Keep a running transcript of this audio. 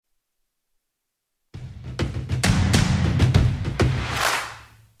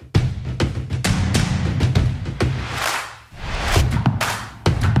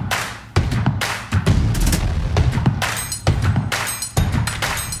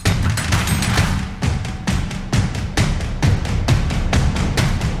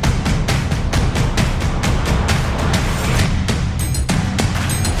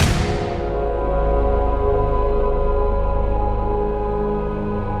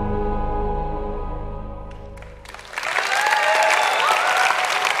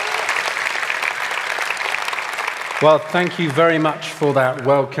Well, thank you very much for that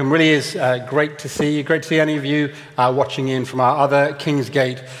welcome. Really is great to see you. Great to see any of you watching in from our other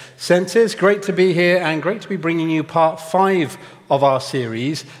Kingsgate centres. Great to be here and great to be bringing you part 5 of our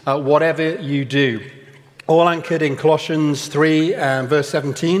series, Whatever You Do. All anchored in Colossians 3 and verse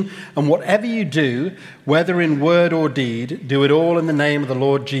 17. And whatever you do, whether in word or deed, do it all in the name of the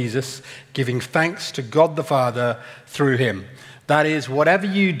Lord Jesus, giving thanks to God the Father through him. That is, whatever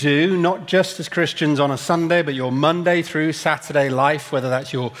you do, not just as Christians on a Sunday, but your Monday through Saturday life, whether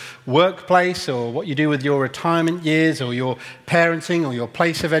that's your workplace or what you do with your retirement years or your parenting or your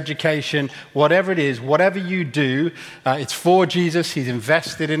place of education, whatever it is, whatever you do, it's for Jesus. He's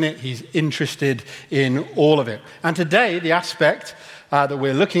invested in it. He's interested in all of it. And today, the aspect that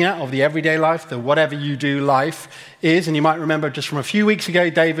we're looking at of the everyday life, the whatever you do life, is, and you might remember just from a few weeks ago,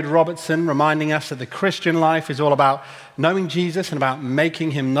 David Robertson reminding us that the Christian life is all about knowing Jesus and about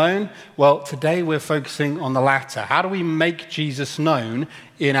making him known. Well, today we're focusing on the latter. How do we make Jesus known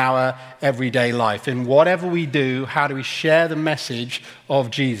in our everyday life? In whatever we do, how do we share the message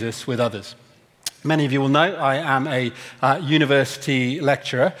of Jesus with others? Many of you will know I am a university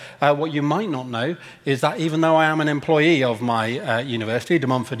lecturer. What you might not know is that even though I am an employee of my university, De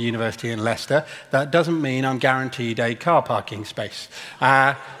Montfort University in Leicester, that doesn't mean I'm guaranteed a car parking space.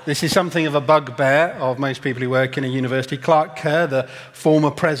 This is something of a bugbear of most people who work in a university. Clark Kerr, the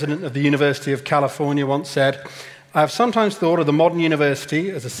former president of the University of California, once said, "I have sometimes thought of the modern university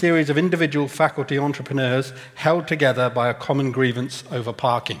as a series of individual faculty entrepreneurs held together by a common grievance over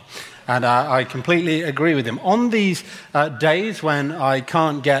parking." And I completely agree with him. On these days when I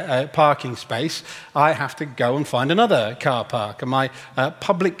can't get a parking space, I have to go and find another car park. And my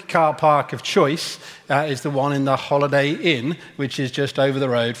public car park of choice is the one in the Holiday Inn, which is just over the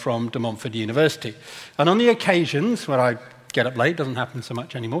road from De Montfort University. And on the occasions where I get up late, doesn't happen so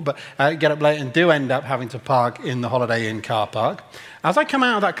much anymore, but get up late and do end up having to park in the Holiday Inn car park. As I come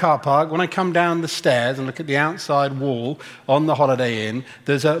out of that car park, when I come down the stairs and look at the outside wall on the Holiday Inn,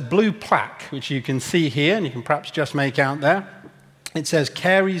 there's a blue plaque, which you can see here, and you can perhaps just make out there. It says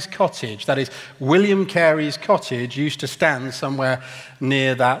Carey's Cottage. That is, William Carey's cottage used to stand somewhere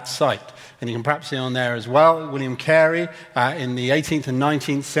near that site. And you can perhaps see on there as well, William Carey, in the 18th and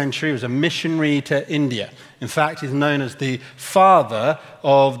 19th century, was a missionary to India. In fact, he's known as the father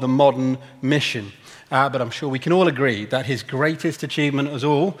of the modern mission. But I'm sure we can all agree that his greatest achievement as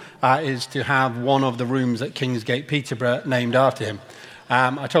all is to have one of the rooms at Kingsgate, Peterborough, named after him.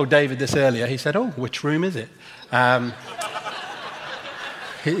 I told David this earlier. He said, "Oh, which room is it?"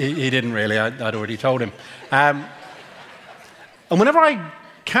 He didn't really. I'd already told him. And whenever I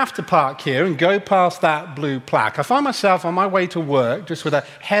have to park here and go past that blue plaque, I find myself on my way to work just with a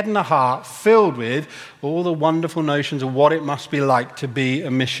head and a heart filled with all the wonderful notions of what it must be like to be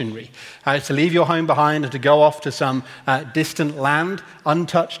a missionary. To leave your home behind and to go off to some distant land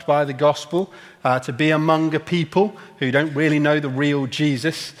untouched by the gospel, to be among a people who don't really know the real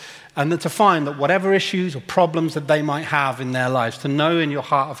Jesus, and then to find that whatever issues or problems that they might have in their lives, to know in your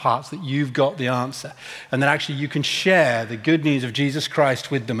heart of hearts that you've got the answer, and that actually you can share the good news of Jesus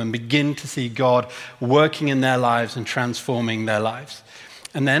Christ with them and begin to see God working in their lives and transforming their lives.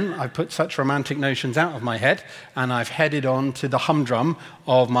 And then I put such romantic notions out of my head, and I've headed on to the humdrum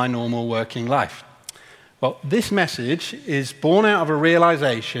of my normal working life. Well, this message is born out of a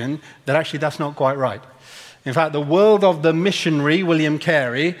realization that actually that's not quite right. In fact, the world of the missionary, William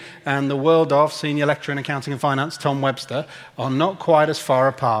Carey, and the world of senior lecturer in accounting and finance, Tom Webster, are not quite as far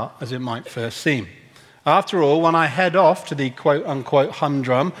apart as it might first seem. After all, when I head off to the quote-unquote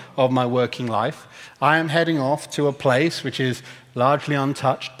humdrum of my working life, I am heading off to a place which is largely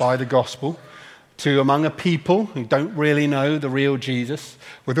untouched by the gospel, to among a people who don't really know the real Jesus,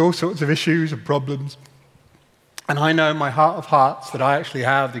 with all sorts of issues and problems. And I know in my heart of hearts that I actually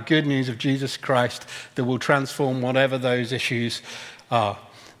have the good news of Jesus Christ that will transform whatever those issues are.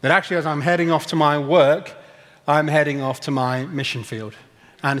 That actually, as I'm heading off to my work, I'm heading off to my mission field.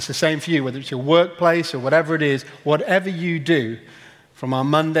 And it's the same for you, whether it's your workplace or whatever it is, whatever you do, from our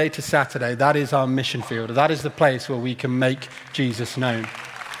Monday to Saturday, that is our mission field. That is the place where we can make Jesus known.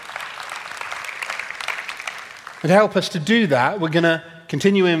 And to help us to do that, we're going to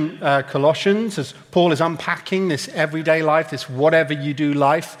continue in Colossians as Paul is unpacking this everyday life, this whatever you do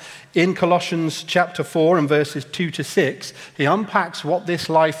life. In Colossians chapter 4 and verses 2 to 6, he unpacks what this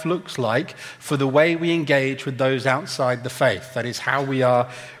life looks like for the way we engage with those outside the faith. That is how we are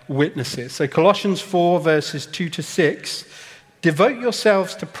witnesses. So Colossians 4 verses 2 to 6, devote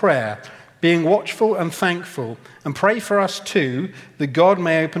yourselves to prayer, being watchful and thankful, and pray for us too, that God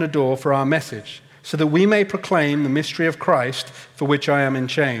may open a door for our message, so that we may proclaim the mystery of Christ, for which I am in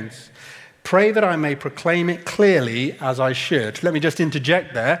chains. Pray that I may proclaim it clearly as I should. Let me just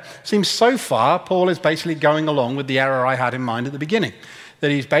interject there. Seems so far Paul is basically going along with the error I had in mind at the beginning. That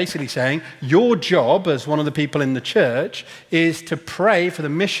he's basically saying, your job as one of the people in the church is to pray for the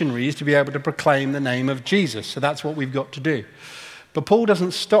missionaries to be able to proclaim the name of Jesus. So that's what we've got to do. But Paul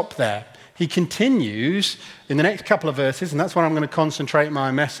doesn't stop there. He continues in the next couple of verses, and that's where I'm going to concentrate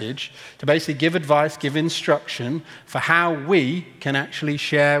my message, to basically give advice, give instruction for how we can actually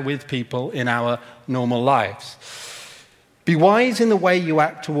share with people in our normal lives. Be wise in the way you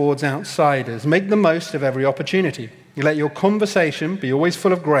act towards outsiders. Make the most of every opportunity. You let your conversation be always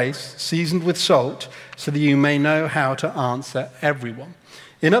full of grace, seasoned with salt, so that you may know how to answer everyone.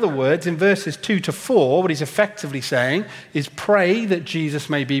 In other words, in verses 2 to 4, what he's effectively saying is pray that Jesus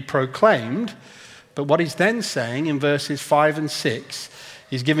may be proclaimed. But what he's then saying in verses 5 and 6,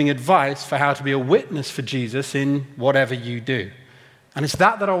 he's giving advice for how to be a witness for Jesus in whatever you do. And it's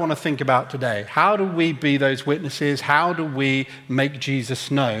that I want to think about today. How do we be those witnesses? How do we make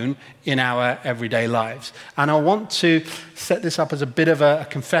Jesus known in our everyday lives? And I want to set this up as a bit of a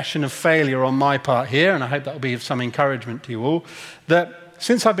confession of failure on my part here, and I hope that will be of some encouragement to you all, that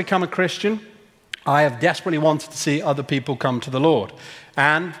since I've become a Christian, I have desperately wanted to see other people come to the Lord.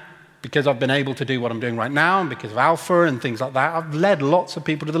 And because I've been able to do what I'm doing right now, and because of Alpha and things like that, I've led lots of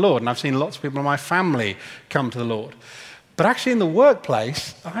people to the Lord, and I've seen lots of people in my family come to the Lord. But actually in the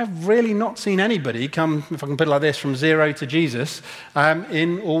workplace, I've really not seen anybody come, if I can put it like this, from zero to Jesus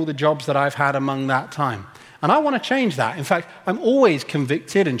in all the jobs that I've had among that time. And I want to change that. In fact, I'm always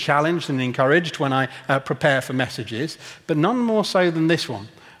convicted and challenged and encouraged when I prepare for messages, but none more so than this one.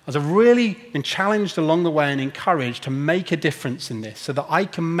 As I've really been challenged along the way and encouraged to make a difference in this so that I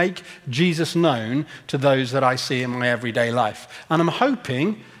can make Jesus known to those that I see in my everyday life. And I'm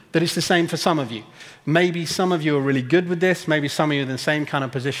hoping that it's the same for some of you. Maybe some of you are really good with this. Maybe some of you are in the same kind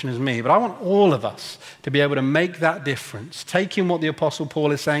of position as me. But I want all of us to be able to make that difference, taking what the Apostle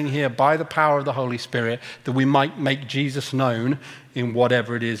Paul is saying here by the power of the Holy Spirit, that we might make Jesus known in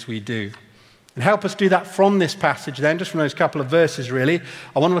whatever it is we do. And help us do that from this passage then, just from those couple of verses really.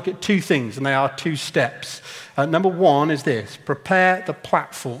 I want to look at two things, and they are two steps. Number one is this: prepare the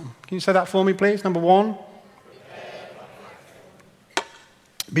platform. Can you say that for me, please? Number one.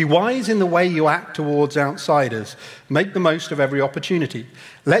 Be wise in the way you act towards outsiders. Make the most of every opportunity.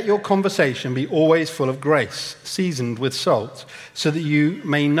 Let your conversation be always full of grace, seasoned with salt, so that you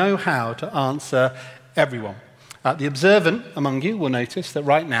may know how to answer everyone. The observant among you will notice that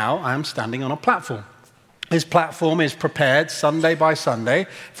right now I am standing on a platform. This platform is prepared Sunday by Sunday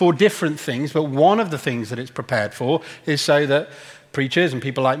for different things, but one of the things that it's prepared for is so that preachers and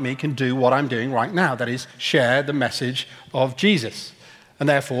people like me can do what I'm doing right now, that is, share the message of Jesus. And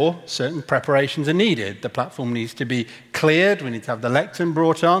therefore, certain preparations are needed. The platform needs to be cleared. We need to have the lectern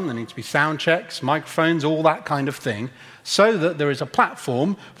brought on. There needs to be sound checks, microphones, all that kind of thing, so that there is a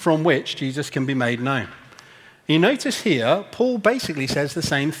platform from which Jesus can be made known. You notice here, Paul basically says the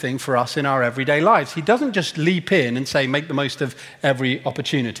same thing for us in our everyday lives. He doesn't just leap in and say, make the most of every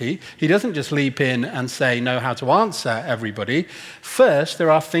opportunity. He doesn't just leap in and say, know how to answer everybody. First,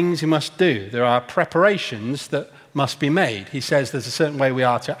 there are things you must do. There are preparations that must be made. He says there's a certain way we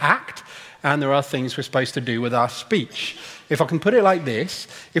are to act, and there are things we're supposed to do with our speech. If I can put it like this,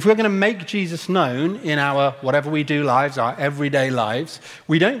 if we're going to make Jesus known in our whatever we do lives, our everyday lives,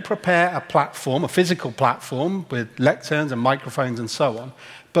 we don't prepare a platform, a physical platform with lecterns and microphones and so on,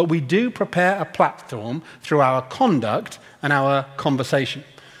 but we do prepare a platform through our conduct and our conversation.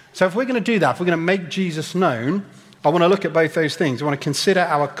 So if we're going to do that, if we're going to make Jesus known, I want to look at both those things. I want to consider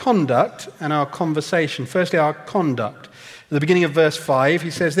our conduct and our conversation. Firstly, our conduct. At the beginning of verse 5, he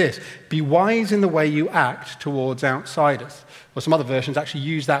says this: be wise in the way you act towards outsiders. Well, some other versions actually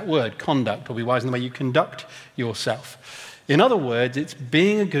use that word, conduct, or be wise in the way you conduct yourself. In other words, it's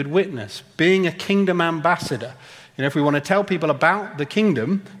being a good witness, being a kingdom ambassador. You know, if we want to tell people about the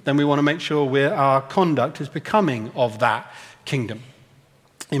kingdom, then we want to make sure our conduct is becoming of that kingdom.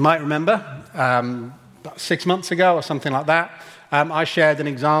 You might remember about 6 months ago or something like that, I shared an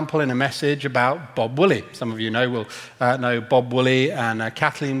example in a message about Bob Woolley. Some of you will know Bob Woolley and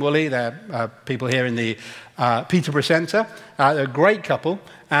Kathleen Woolley. They're people here in the Peterborough Centre. They're a great couple.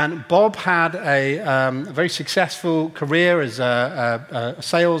 And Bob had a very successful career as a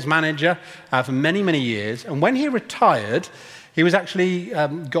sales manager for many, many years. And when he retired, he was actually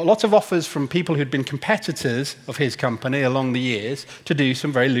got lots of offers from people who'd been competitors of his company along the years to do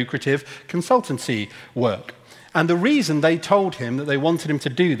some very lucrative consultancy work. And the reason they told him that they wanted him to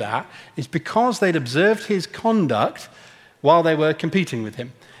do that is because they'd observed his conduct while they were competing with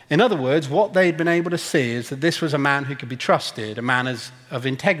him. In other words, what they'd been able to see is that this was a man who could be trusted, a man of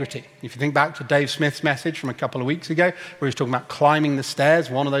integrity. If you think back to Dave Smith's message from a couple of weeks ago, where he was talking about climbing the stairs,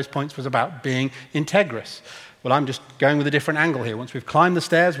 one of those points was about being integrous. Well, I'm just going with a different angle here. Once we've climbed the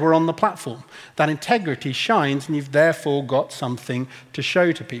stairs, we're on the platform. That integrity shines, and you've therefore got something to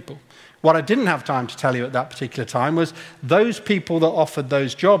show to people. What I didn't have time to tell you at that particular time was those people that offered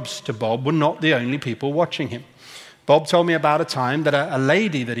those jobs to Bob were not the only people watching him. Bob told me about a time that a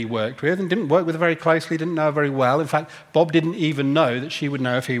lady that he worked with, and didn't work with her very closely, didn't know her very well. In fact, Bob didn't even know that she would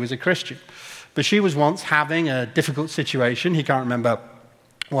know if he was a Christian. But she was once having a difficult situation. He can't remember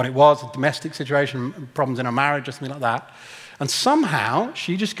what it was, a domestic situation, problems in her marriage or something like that. And somehow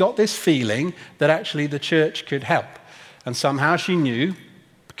she just got this feeling that actually the church could help. And somehow she knew,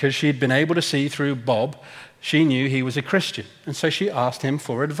 because she'd been able to see through Bob, she knew he was a Christian. And so she asked him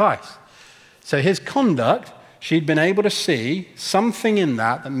for advice. So his conduct, she'd been able to see something in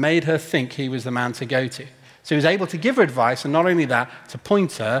that made her think he was the man to go to. So he was able to give her advice, and not only that, to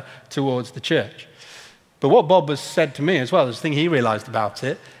point her towards the church. But what Bob has said to me as well, the thing he realized about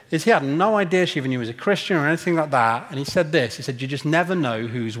it, is he had no idea she even knew he was a Christian or anything like that. And he said this, he said, you just never know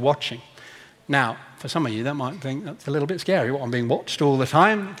who's watching. Now, for some of you, that might think that's a little bit scary, what I'm being watched all the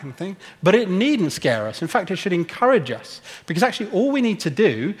time, that kind of thing. But it needn't scare us. In fact, it should encourage us. Because actually all we need to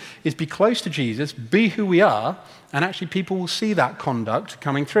do is be close to Jesus, be who we are, and actually people will see that conduct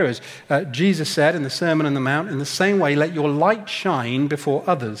coming through. As Jesus said in the Sermon on the Mount, in the same way, let your light shine before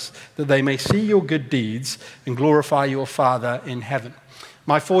others, that they may see your good deeds and glorify your Father in heaven.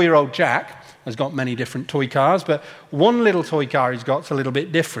 My 4-year-old Jack has got many different toy cars, but one little toy car he's got is a little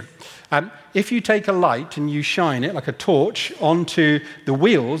bit different. If you take a light and you shine it like a torch onto the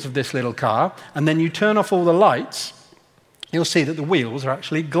wheels of this little car, and then you turn off all the lights, you'll see that the wheels are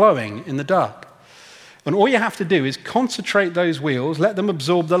actually glowing in the dark. And all you have to do is concentrate those wheels, let them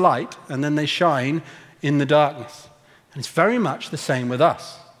absorb the light, and then they shine in the darkness. And it's very much the same with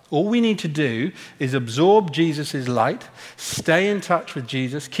us. All we need to do is absorb Jesus' light, stay in touch with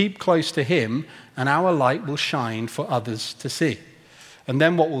Jesus, keep close to him, and our light will shine for others to see. And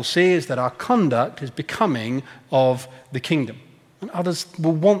then what we'll see is that our conduct is becoming of the kingdom. And others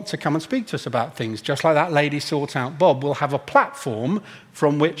will want to come and speak to us about things. Just like that lady sought out Bob, we'll have a platform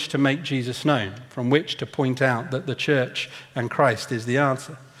from which to make Jesus known, from which to point out that the church and Christ is the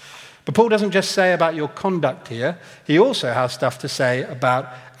answer. But Paul doesn't just say about your conduct here. He also has stuff to say about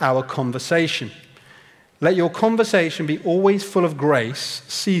our conversation. Let your conversation be always full of grace,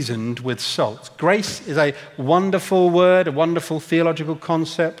 seasoned with salt. Grace is a wonderful word, a wonderful theological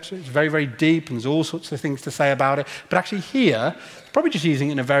concept. It's very, very deep, and there's all sorts of things to say about it. But actually here, probably just using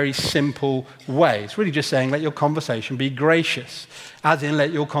it in a very simple way. It's really just saying, let your conversation be gracious, as in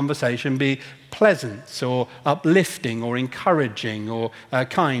let your conversation be pleasant or uplifting or encouraging or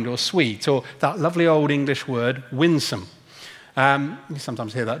kind or sweet, or that lovely old English word, winsome. You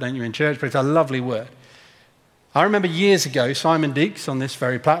sometimes hear that, don't you, in church, but it's a lovely word. I remember years ago, Simon Deeks on this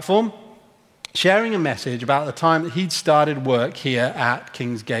very platform sharing a message about the time that he'd started work here at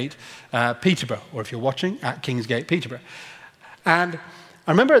Kingsgate, Peterborough, or if you're watching, at Kingsgate, Peterborough. And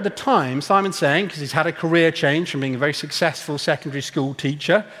I remember at the time Simon saying, because he's had a career change from being a very successful secondary school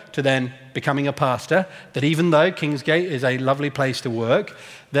teacher to then becoming a pastor, that even though Kingsgate is a lovely place to work,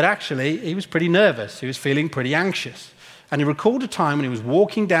 that actually he was pretty nervous. He was feeling pretty anxious. And he recalled a time when he was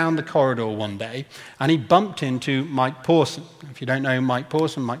walking down the corridor one day and he bumped into Mike Pawson. If you don't know Mike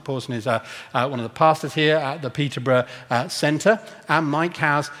Pawson is one of the pastors here at the Peterborough Centre. And Mike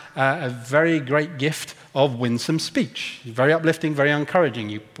has a very great gift of winsome speech. He's very uplifting, very encouraging.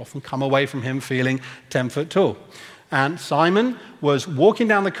 You often come away from him feeling 10 foot tall. And Simon was walking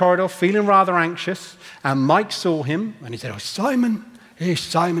down the corridor feeling rather anxious, and Mike saw him and he said, "Oh, Simon. Hey,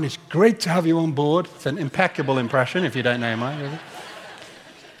 Simon, it's great to have you on board." It's an impeccable impression, if you don't know Mike. Really.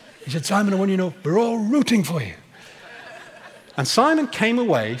 He said, "Simon, I want you to know, we're all rooting for you." And Simon came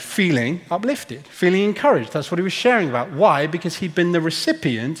away feeling uplifted, feeling encouraged. That's what he was sharing about. Why? Because he'd been the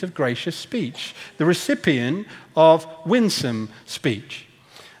recipient of gracious speech, the recipient of winsome speech.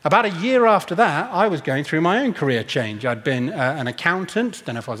 About a year after that, I was going through my own career change. I'd been an accountant.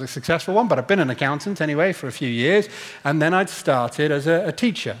 Don't know if I was a successful one, but I'd been an accountant anyway for a few years. And then I'd started as a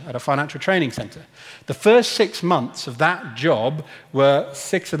teacher at a financial training centre. The first 6 months of that job were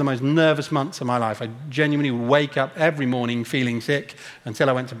 6 of the most nervous months of my life. I genuinely would wake up every morning feeling sick until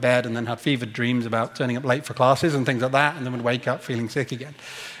I went to bed, and then had fevered dreams about turning up late for classes and things like that, and then would wake up feeling sick again.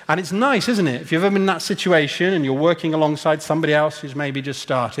 And it's nice, isn't it? If you've ever been in that situation and you're working alongside somebody else who's maybe just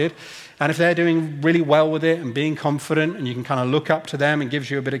started, started. And if they're doing really well with it and being confident and you can kind of look up to them and gives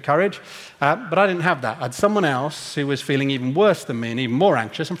you a bit of courage. But I didn't have that. I had someone else who was feeling even worse than me and even more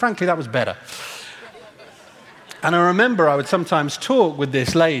anxious. And frankly, that was better. And I remember I would sometimes talk with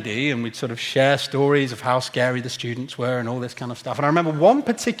this lady and we'd sort of share stories of how scary the students were and all this kind of stuff. And I remember one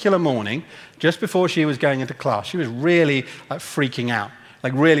particular morning, just before she was going into class, she was really freaking out,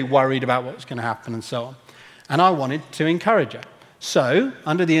 like really worried about what was going to happen and so on. And I wanted to encourage her. So,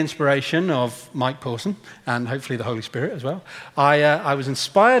 under the inspiration of Mike Pawson, and hopefully the Holy Spirit as well, I was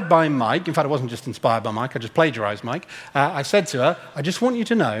inspired by Mike. In fact, I wasn't just inspired by Mike, I just plagiarized Mike. I said to her, I just want you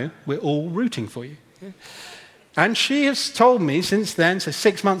to know we're all rooting for you. And she has told me since then, so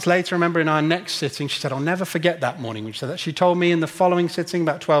 6 months later, I remember in our next sitting, she said, I'll never forget that morning when she said that. She told me in the following sitting,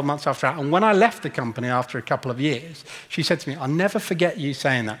 about 12 months after that, and when I left the company after a couple of years, she said to me, I'll never forget you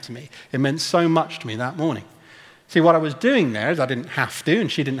saying that to me. It meant so much to me that morning. See, what I was doing there is I didn't have to,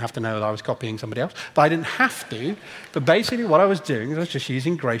 and she didn't have to know that I was copying somebody else, but I didn't have to. But basically what I was doing is I was just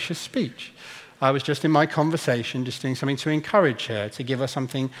using gracious speech. I was just in my conversation, just doing something to encourage her, to give her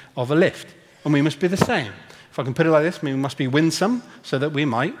something of a lift. And we must be the same. If I can put it like this, we must be winsome so that we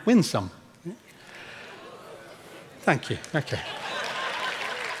might win some. Thank you. Okay.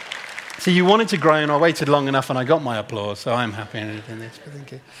 So you wanted to groan, I waited long enough and I got my applause, so I'm happy in this, but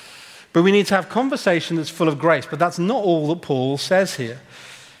thank you. But we need to have conversation that's full of grace. But that's not all that Paul says here.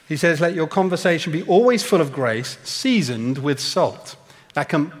 He says, let your conversation be always full of grace, seasoned with salt. That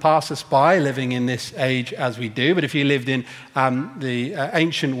can pass us by living in this age as we do. But if you lived in the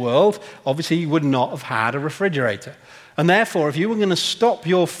ancient world, obviously you would not have had a refrigerator. And therefore, if you were going to stop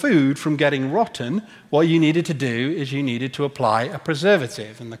your food from getting rotten, what you needed to do is you needed to apply a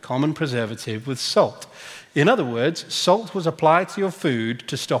preservative, and the common preservative was salt. In other words, salt was applied to your food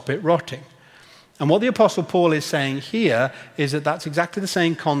to stop it rotting. And what the Apostle Paul is saying here is that that's exactly the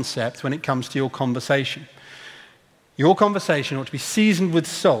same concept when it comes to your conversation. Your conversation ought to be seasoned with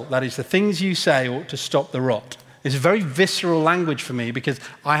salt. That is, the things you say ought to stop the rot. It's very visceral language for me because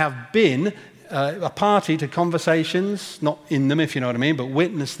I have been a party to conversations, not in them if you know what I mean, but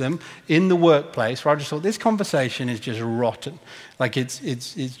witnessed them in the workplace where I just thought this conversation is just rotten. Like it's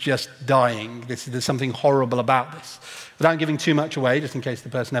just dying. There's something horrible about this. Without giving too much away, just in case the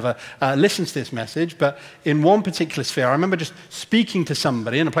person ever listens to this message, but in one particular sphere, I remember just speaking to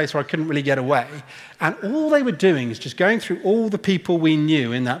somebody in a place where I couldn't really get away, and all they were doing is just going through all the people we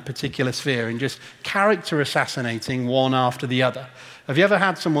knew in that particular sphere and just character assassinating one after the other. Have you ever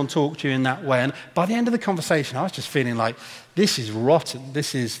had someone talk to you in that way? And by the end of the conversation, I was just feeling like, this is rotten,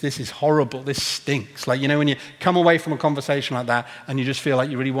 this is horrible, this stinks. Like, you know, when you come away from a conversation like that and you just feel like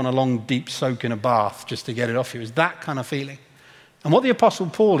you really want a long, deep soak in a bath just to get it off you. It's that kind of feeling. And what the Apostle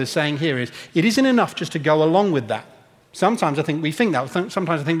Paul is saying here is, it isn't enough just to go along with that. Sometimes I think we think that.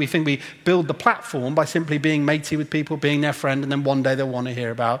 Sometimes I think we build the platform by simply being matey with people, being their friend, and then one day they'll want to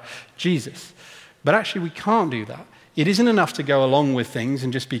hear about Jesus. But actually we can't do that. It isn't enough to go along with things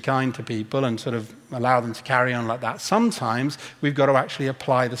and just be kind to people and sort of allow them to carry on like that. Sometimes we've got to actually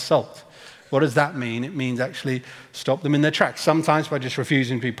apply the salt. What does that mean? It means actually stop them in their tracks. Sometimes by just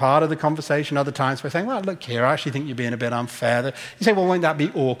refusing to be part of the conversation. Other times by saying, well, look here, I actually think you're being a bit unfair. You say, well, won't that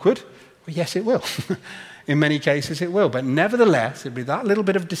be awkward? Well, yes, it will. In many cases it will. But nevertheless, it'll be that little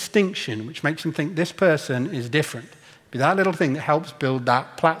bit of distinction which makes them think this person is different. It'll be that little thing that helps build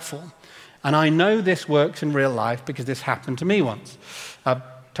that platform. And I know this works in real life because this happened to me once. I've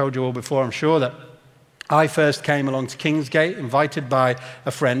told you all before, I'm sure, that I first came along to Kingsgate, invited by a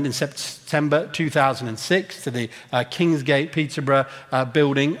friend in September 2006 to the Kingsgate Peterborough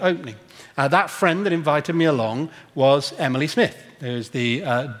building opening. That friend that invited me along was Emily Smith, who's the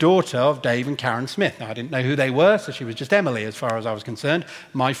daughter of Dave and Karen Smith. Now, I didn't know who they were, so she was just Emily as far as I was concerned,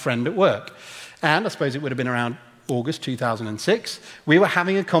 my friend at work. And I suppose it would have been around August 2006, we were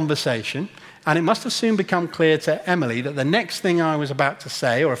having a conversation, and it must have soon become clear to Emily that the next thing I was about to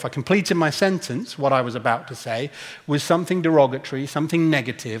say, or if I completed my sentence, what I was about to say, was something derogatory, something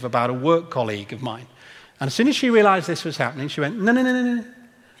negative about a work colleague of mine. And as soon as she realized this was happening, she went, no,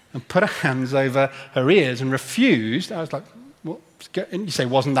 and put her hands over her ears and refused. I was like, what? And you say,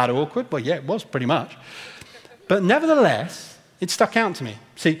 wasn't that awkward? Well, yeah, it was pretty much. But nevertheless, it stuck out to me.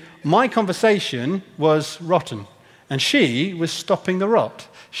 See, my conversation was rotten. And she was stopping the rot.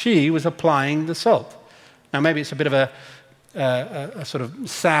 She was applying the salt. Now, maybe it's a bit of a sort of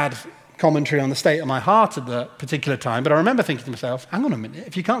sad commentary on the state of my heart at that particular time, but I remember thinking to myself, hang on a minute,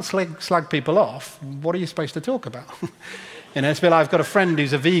 if you can't slag people off, what are you supposed to talk about? It's a bit like I've got a friend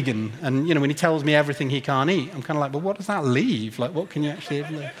who's a vegan, and, when he tells me everything he can't eat, I'm kind of like, well, what does that leave? Like, what can you actually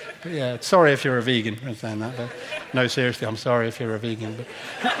eat? But yeah, sorry if you're a vegan. I'm saying that. But no, seriously, I'm sorry if you're a vegan. But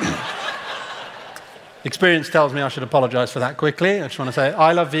experience tells me I should apologize for that quickly. I just want to say,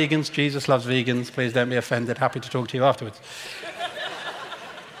 I love vegans. Jesus loves vegans. Please don't be offended. Happy to talk to you afterwards.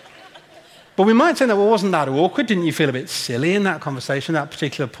 But we might say that, well, wasn't that awkward? Didn't you feel a bit silly in that conversation, that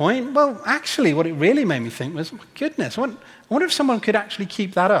particular point? Well, actually, what it really made me think was, my goodness, I wonder if someone could actually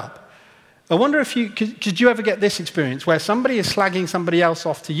keep that up. I wonder if could you ever get this experience where somebody is slagging somebody else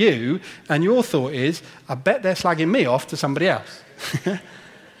off to you, and your thought is, I bet they're slagging me off to somebody else.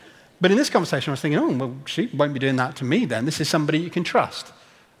 But in this conversation, I was thinking, oh, well, she won't be doing that to me then. This is somebody you can trust.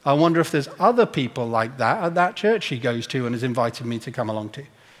 I wonder if there's other people like that at that church she goes to and has invited me to come along to.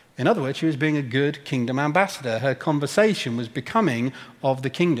 In other words, she was being a good kingdom ambassador. Her conversation was becoming of the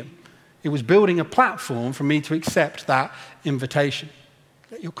kingdom. It was building a platform for me to accept that invitation.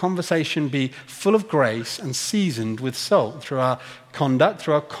 Let your conversation be full of grace and seasoned with salt. Through our conduct,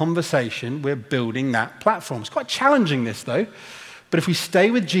 through our conversation, we're building that platform. It's quite challenging, this, though. But if we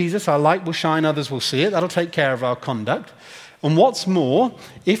stay with Jesus, our light will shine, others will see it. That'll take care of our conduct. And what's more,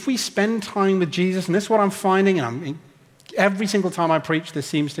 if we spend time with Jesus, and this is what I'm finding, and every single time I preach, this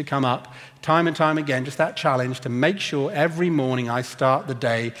seems to come up, time and time again, just that challenge to make sure every morning I start the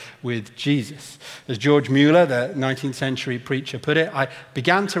day with Jesus. As George Mueller, the 19th century preacher, put it, I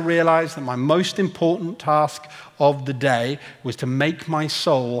began to realize that my most important task of the day was to make my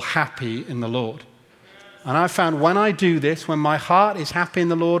soul happy in the Lord. And I found when I do this, when my heart is happy in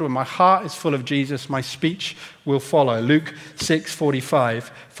the Lord, when my heart is full of Jesus, my speech will follow. Luke 6:45,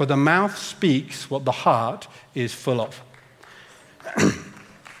 for the mouth speaks what the heart is full of.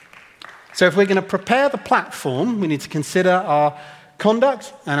 So if we're going to prepare the platform, we need to consider our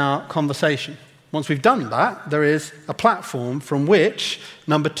conduct and our conversation. Once we've done that, there is a platform from which,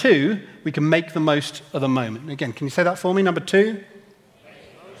 number 2, we can make the most of the moment. Again, can you say that for me? Number 2?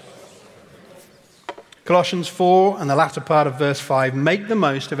 Colossians 4 and the latter part of verse 5, make the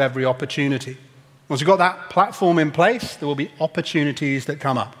most of every opportunity. Once we've got that platform in place, there will be opportunities that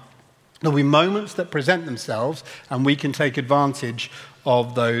come up. There'll be moments that present themselves, and we can take advantage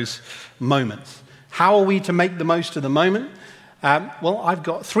of those moments. How are we to make the most of the moment? Well, I've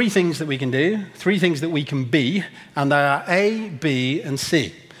got 3 things that we can do, 3 things that we can be, and they are A, B, and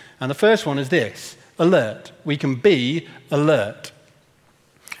C. And the first one is this, alert. We can be alert.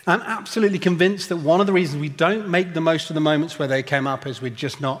 I'm absolutely convinced that one of the reasons we don't make the most of the moments where they came up is we're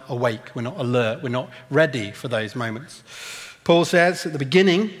just not awake, we're not alert, we're not ready for those moments. Paul says at the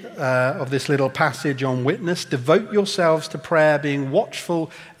beginning of this little passage on witness, devote yourselves to prayer, being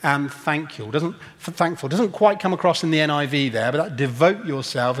watchful and thankful. Doesn't quite come across in the NIV there, but that devote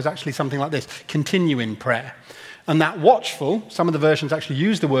yourself is actually something like this, continue in prayer. And that watchful, some of the versions actually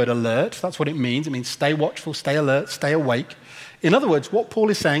use the word alert. That's what it means. It means stay watchful, stay alert, stay awake. In other words, what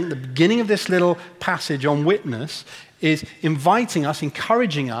Paul is saying at the beginning of this little passage on witness is inviting us,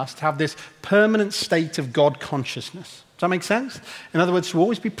 encouraging us to have this permanent state of God consciousness. Does that make sense? In other words, to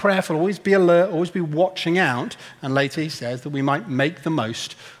always be prayerful, always be alert, always be watching out. And later he says that we might make the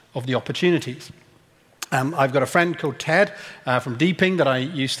most of the opportunities. I've got a friend called Ted from Deeping that I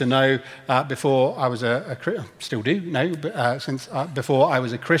used to know before I was still do know, since before I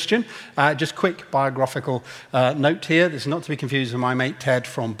was a Christian. Just quick biographical note here. This is not to be confused with my mate Ted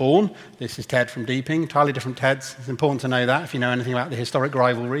from Bourne. This is Ted from Deeping. Entirely different Teds. It's important to know that if you know anything about the historic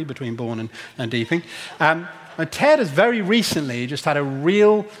rivalry between Bourne and Deeping. Ted has very recently just had a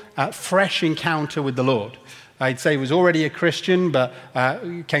real fresh encounter with the Lord. I'd say he was already a Christian, but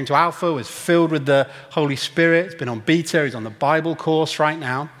came to Alpha, was filled with the Holy Spirit. He's been on beta. He's on the Bible course right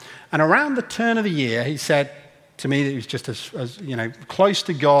now. And around the turn of the year, he said to me that he was just as close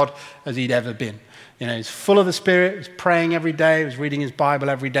to God as he'd ever been. He's full of the Spirit. He was praying every day. He was reading his Bible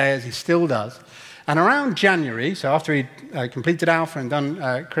every day, as he still does. And around January, so after he'd completed Alpha and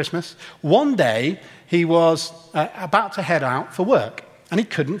done Christmas, one day he was about to head out for work, and he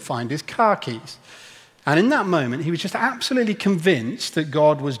couldn't find his car keys. And in that moment, he was just absolutely convinced that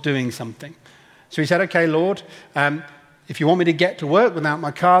God was doing something. So he said, okay, Lord, if you want me to get to work without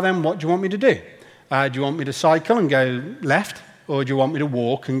my car, then what do you want me to do? Do you want me to cycle and go left, or do you want me to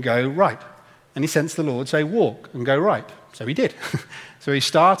walk and go right? And he sensed the Lord say, walk and go right. So he did. So he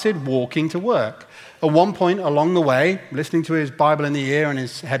started walking to work. At one point along the way, listening to his Bible in the ear and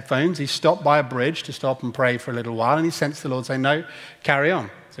his headphones, he stopped by a bridge to stop and pray for a little while, and he sensed the Lord say, no, carry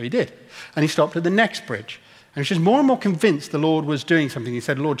on. So he did. And he stopped at the next bridge. And he was more and more convinced the Lord was doing something. He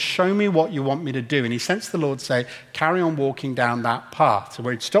said, Lord, show me what you want me to do. And he sensed the Lord say, carry on walking down that path. So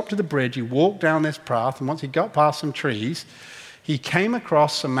where he'd stopped at the bridge, he walked down this path, and once he got past some trees, he came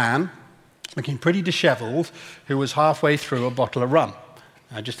across a man looking pretty disheveled who was halfway through a bottle of rum.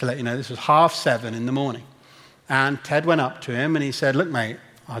 Just to let you know, this was 7:30 in the morning. And Ted went up to him and he said, look, mate,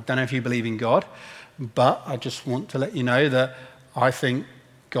 I don't know if you believe in God, but I just want to let you know that I think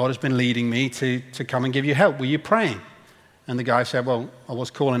God has been leading me to come and give you help. Were you praying? And the guy said, well, I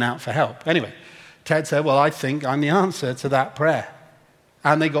was calling out for help. Anyway, Ted said, well, I think I'm the answer to that prayer.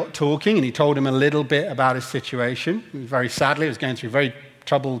 And they got talking, and he told him a little bit about his situation. Very sadly, he was going through very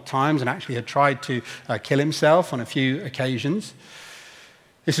troubled times and actually had tried to kill himself on a few occasions.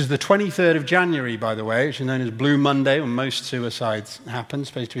 This is the 23rd of January, by the way, which is known as Blue Monday, when most suicides happen. It's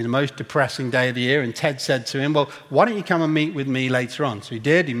supposed to be the most depressing day of the year. And Ted said to him, well, why don't you come and meet with me later on? So he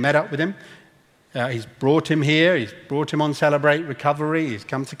did. He met up with him. He's brought him here. He's brought him on Celebrate Recovery. He's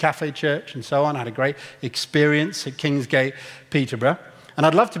come to Cafe Church and so on. Had a great experience at Kingsgate, Peterborough. And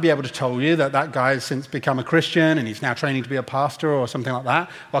I'd love to be able to tell you that that guy has since become a Christian and he's now training to be a pastor or something like that.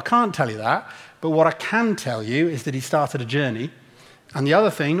 Well, I can't tell you that. But what I can tell you is that he started a journey. And the other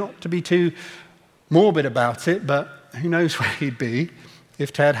thing, not to be too morbid about it, but who knows where he'd be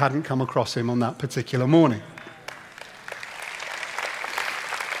if Ted hadn't come across him on that particular morning.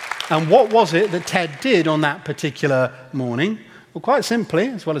 And what was it that Ted did on that particular morning? Well, quite simply,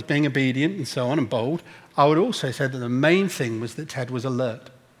 as well as being obedient and so on and bold, I would also say that the main thing was that Ted was alert.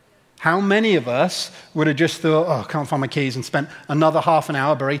 How many of us would have just thought, oh, I can't find my keys, and spent another half an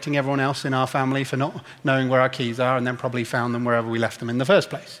hour berating everyone else in our family for not knowing where our keys are, and then probably found them wherever we left them in the first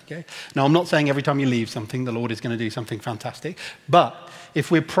place? Okay? Now, I'm not saying every time you leave something, the Lord is going to do something fantastic. But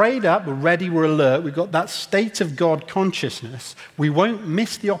if we're prayed up, we're ready, we're alert, we've got that state of God consciousness, we won't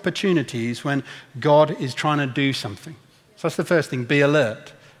miss the opportunities when God is trying to do something. So that's the first thing, be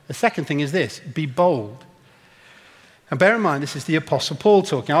alert. The second thing is this, be bold. And bear in mind, this is the Apostle Paul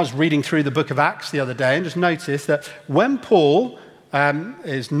talking. I was reading through the book of Acts the other day and just noticed that when Paul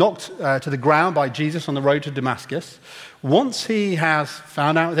is knocked to the ground by Jesus on the road to Damascus, once he has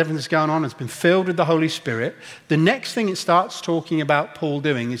found out everything that's going on, has been filled with the Holy Spirit, the next thing it starts talking about Paul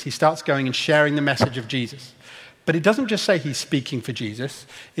doing is he starts going and sharing the message of Jesus. But it doesn't just say he's speaking for Jesus.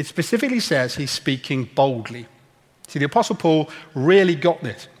 It specifically says he's speaking boldly. See, the Apostle Paul really got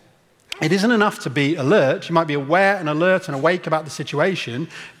this. It isn't enough to be alert. You might be aware and alert and awake about the situation,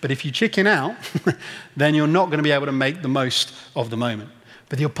 but if you chicken out, then you're not going to be able to make the most of the moment.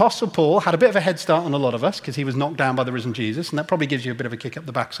 But the Apostle Paul had a bit of a head start on a lot of us because he was knocked down by the risen Jesus, and that probably gives you a bit of a kick up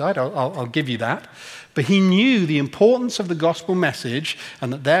the backside. I'll give you that. But he knew the importance of the gospel message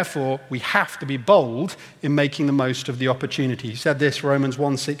and that therefore we have to be bold in making the most of the opportunity. He said this, Romans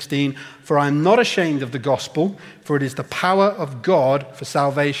 1:16, "For I am not ashamed of the gospel, for it is the power of God for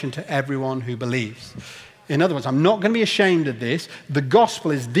salvation to everyone who believes." In other words, I'm not going to be ashamed of this. The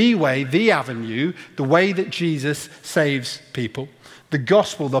gospel is the way, the avenue, the way that Jesus saves people. The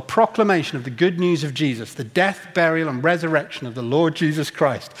gospel, the proclamation of the good news of Jesus, the death, burial, and resurrection of the Lord Jesus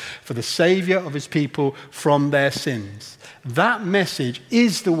Christ for the Savior of his people from their sins. That message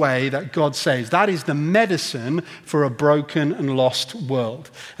is the way that God saves. That is the medicine for a broken and lost world.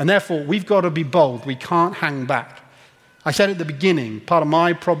 And therefore, we've got to be bold. We can't hang back. I said at the beginning, part of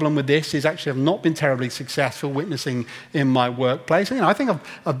my problem with this is actually I've not been terribly successful witnessing in my workplace. I think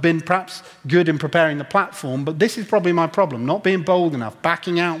I've been perhaps good in preparing the platform, but this is probably my problem, not being bold enough,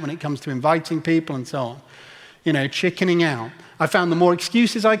 backing out when it comes to inviting people and so on. Chickening out. I found the more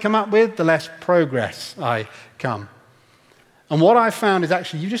excuses I come up with, the less progress I come. And what I found is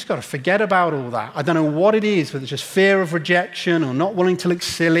actually you've just got to forget about all that. I don't know what it is, whether it's just fear of rejection or not wanting to look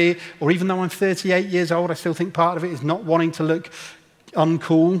silly, or even though I'm 38 years old, I still think part of it is not wanting to look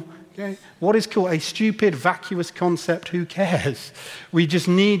uncool. Okay? What is cool? A stupid, vacuous concept, who cares? We just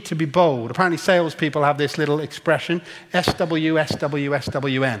need to be bold. Apparently salespeople have this little expression, SW, SW,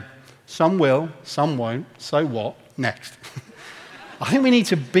 SWN. Some will, some won't, so what? Next. I think we need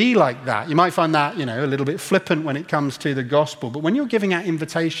to be like that. You might find that, a little bit flippant when it comes to the gospel. But when you're giving out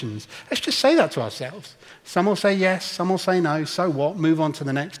invitations, let's just say that to ourselves. Some will say yes, some will say no. So what? Move on to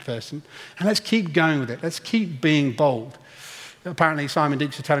the next person. And let's keep going with it. Let's keep being bold. Apparently, Simon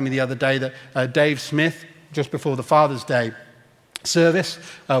Deeks was telling me the other day that Dave Smith, just before the Father's Day service,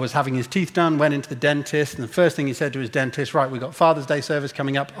 was having his teeth done, went into the dentist, and the first thing he said to his dentist, right, we've got Father's Day service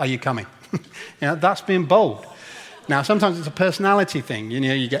coming up. Are you coming? That's being bold. Now, sometimes it's a personality thing.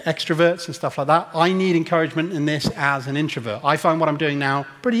 You get extroverts and stuff like that. I need encouragement in this as an introvert. I find what I'm doing now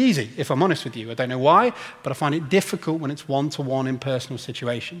pretty easy, if I'm honest with you. I don't know why, but I find it difficult when it's one-to-one in personal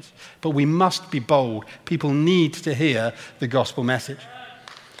situations. But we must be bold. People need to hear the gospel message.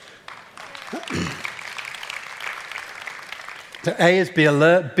 So A is be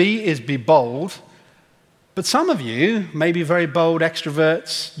alert, B is be bold. But some of you may be very bold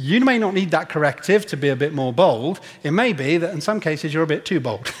extroverts. You may not need that corrective to be a bit more bold. It may be that in some cases you're a bit too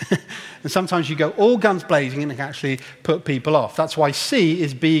bold. And sometimes you go all guns blazing and it can actually put people off. That's why C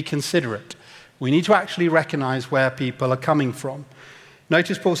is be considerate. We need to actually recognize where people are coming from.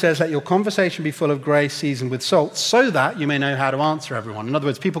 Notice Paul says, let your conversation be full of grace, seasoned with salt, so that you may know how to answer everyone. In other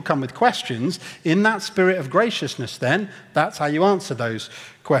words, people come with questions. In that spirit of graciousness, then, that's how you answer those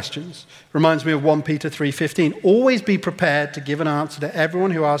questions. Reminds me of 1 Peter 3:15. Always be prepared to give an answer to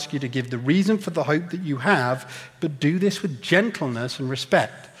everyone who asks you to give the reason for the hope that you have, but do this with gentleness and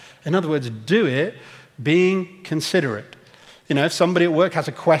respect. In other words, do it being considerate. If somebody at work has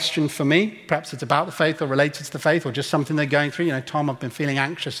a question for me, perhaps it's about the faith or related to the faith or just something they're going through. Tom, I've been feeling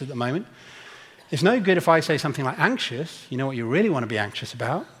anxious at the moment. It's no good if I say something like anxious. You know what you really want to be anxious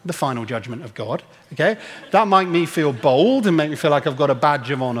about? The final judgment of God, okay? That might make me feel bold and make me feel like I've got a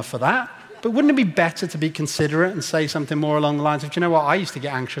badge of honor for that. But wouldn't it be better to be considerate and say something more along the lines of, do you know what, I used to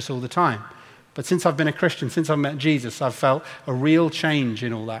get anxious all the time. But since I've been a Christian, since I've met Jesus, I've felt a real change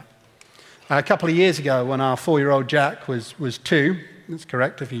in all that. A couple of years ago, when our 4-year-old Jack was 2, that's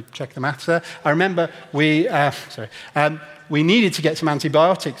correct if you check the maths there, I remember we needed to get some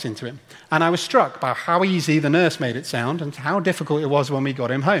antibiotics into him. And I was struck by how easy the nurse made it sound and how difficult it was when we got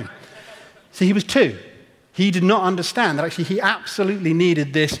him home. See, he was 2. He did not understand that actually he absolutely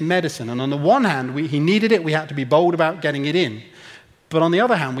needed this medicine. And on the one hand, he needed it, we had to be bold about getting it in. But on the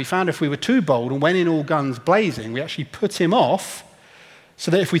other hand, we found if we were too bold and went in all guns blazing, we actually put him off, so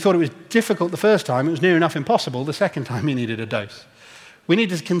that if we thought it was difficult the first time, it was near enough impossible the second time he needed a dose. We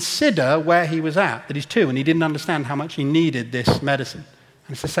need to consider where he was at, that he's 2, and he didn't understand how much he needed this medicine.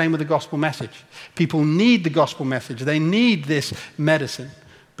 And it's the same with the gospel message. People need the gospel message. They need this medicine.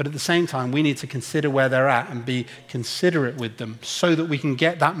 But at the same time, we need to consider where they're at and be considerate with them so that we can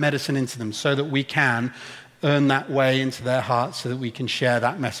get that medicine into them, so that we can earn that way into their hearts, so that we can share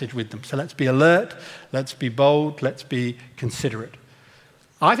that message with them. So let's be alert, let's be bold, let's be considerate.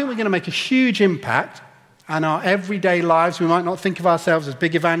 I think we're going to make a huge impact on our everyday lives. We might not think of ourselves as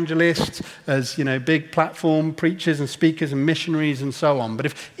big evangelists, as big platform preachers and speakers and missionaries and so on. But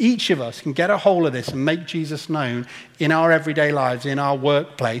if each of us can get a hold of this and make Jesus known in our everyday lives, in our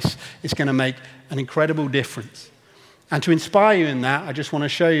workplace, it's going to make an incredible difference. And to inspire you in that, I just want to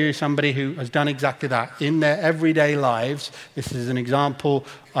show you somebody who has done exactly that in their everyday lives. This is an example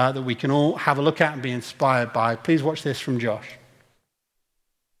that we can all have a look at and be inspired by. Please watch this from Josh.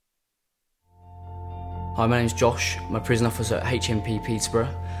 Hi, my name's Josh. I'm a prison officer at HMP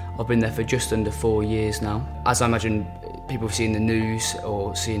Peterborough. I've been there for just under 4 years now. As I imagine people see in the news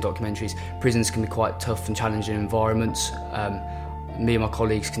or see in documentaries, prisons can be quite tough and challenging environments. Me and my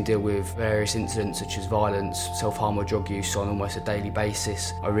colleagues can deal with various incidents such as violence, self-harm or drug use on almost a daily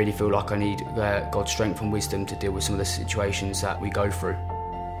basis. I really feel like I need God's strength and wisdom to deal with some of the situations that we go through.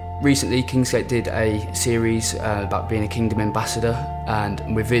 Recently, Kingsgate did a series about being a Kingdom Ambassador,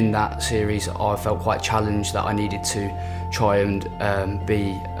 and within that series I felt quite challenged that I needed to try and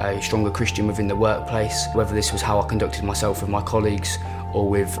be a stronger Christian within the workplace. Whether this was how I conducted myself with my colleagues or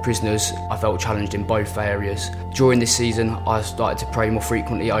with prisoners, I felt challenged in both areas. During this season, I started to pray more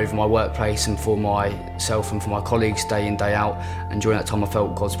frequently over my workplace and for myself and for my colleagues day in, day out, and during that time I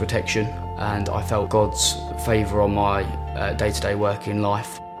felt God's protection and I felt God's favour on my day-to-day working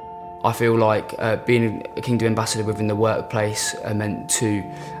life. I feel like being a Kingdom Ambassador within the workplace meant to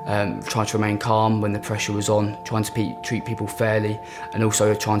try to remain calm when the pressure was on, trying to treat people fairly, and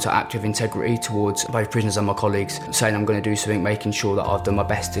also trying to act with integrity towards both prisoners and my colleagues, saying I'm going to do something, making sure that I've done my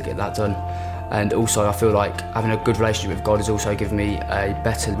best to get that done. And also I feel like having a good relationship with God has also given me a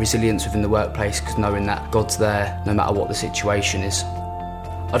better resilience within the workplace, because knowing that God's there no matter what the situation is.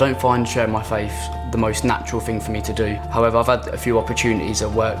 I don't find sharing my faith the most natural thing for me to do. However, I've had a few opportunities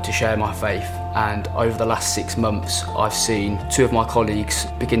at work to share my faith, and over the last 6 months I've seen 2 of my colleagues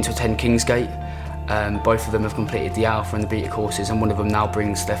begin to attend Kingsgate. Both of them have completed the Alpha and the Beta courses, and one of them now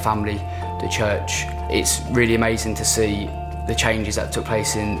brings their family to church. It's really amazing to see the changes that took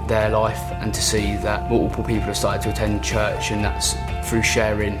place in their life and to see that multiple people have started to attend church, and that's through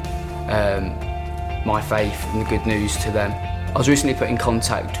sharing my faith and the good news to them. I was recently put in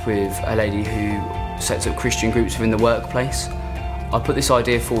contact with a lady who sets up Christian groups within the workplace. I put this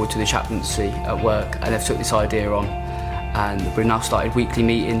idea forward to the chaplaincy at work, and they've took this idea on, and we've now started weekly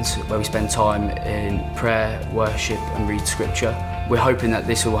meetings where we spend time in prayer, worship and read scripture. We're hoping that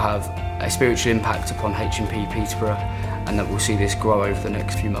this will have a spiritual impact upon HMP Peterborough, and that we'll see this grow over the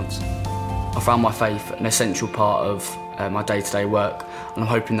next few months. I found my faith an essential part of my day-to-day work, and I'm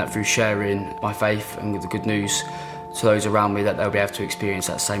hoping that through sharing my faith and the good news to those around me, that they'll be able to experience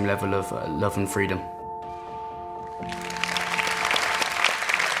that same level of love and freedom.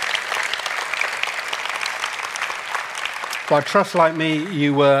 Well, I trust, like me,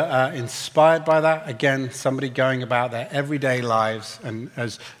 you were inspired by that. Again, somebody going about their everyday lives, and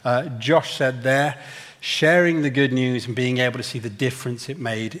as Josh said there, sharing the good news and being able to see the difference it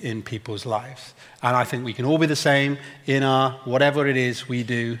made in people's lives. And I think we can all be the same in our whatever it is we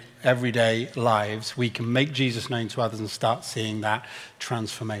do everyday lives. We can make Jesus known to others and start seeing that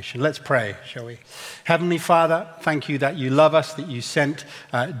transformation. Let's pray, shall we? Heavenly Father, thank you that you love us, that you sent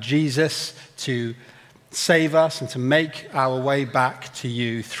Jesus to save us and to make our way back to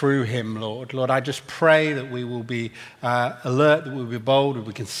you through him, Lord. Lord, I just pray that we will be alert, that we will be bold, that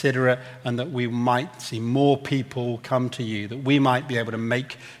we consider it, and that we might see more people come to you, that we might be able to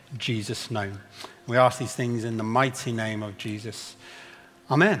make Jesus known. We ask these things in the mighty name of Jesus.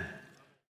 Amen.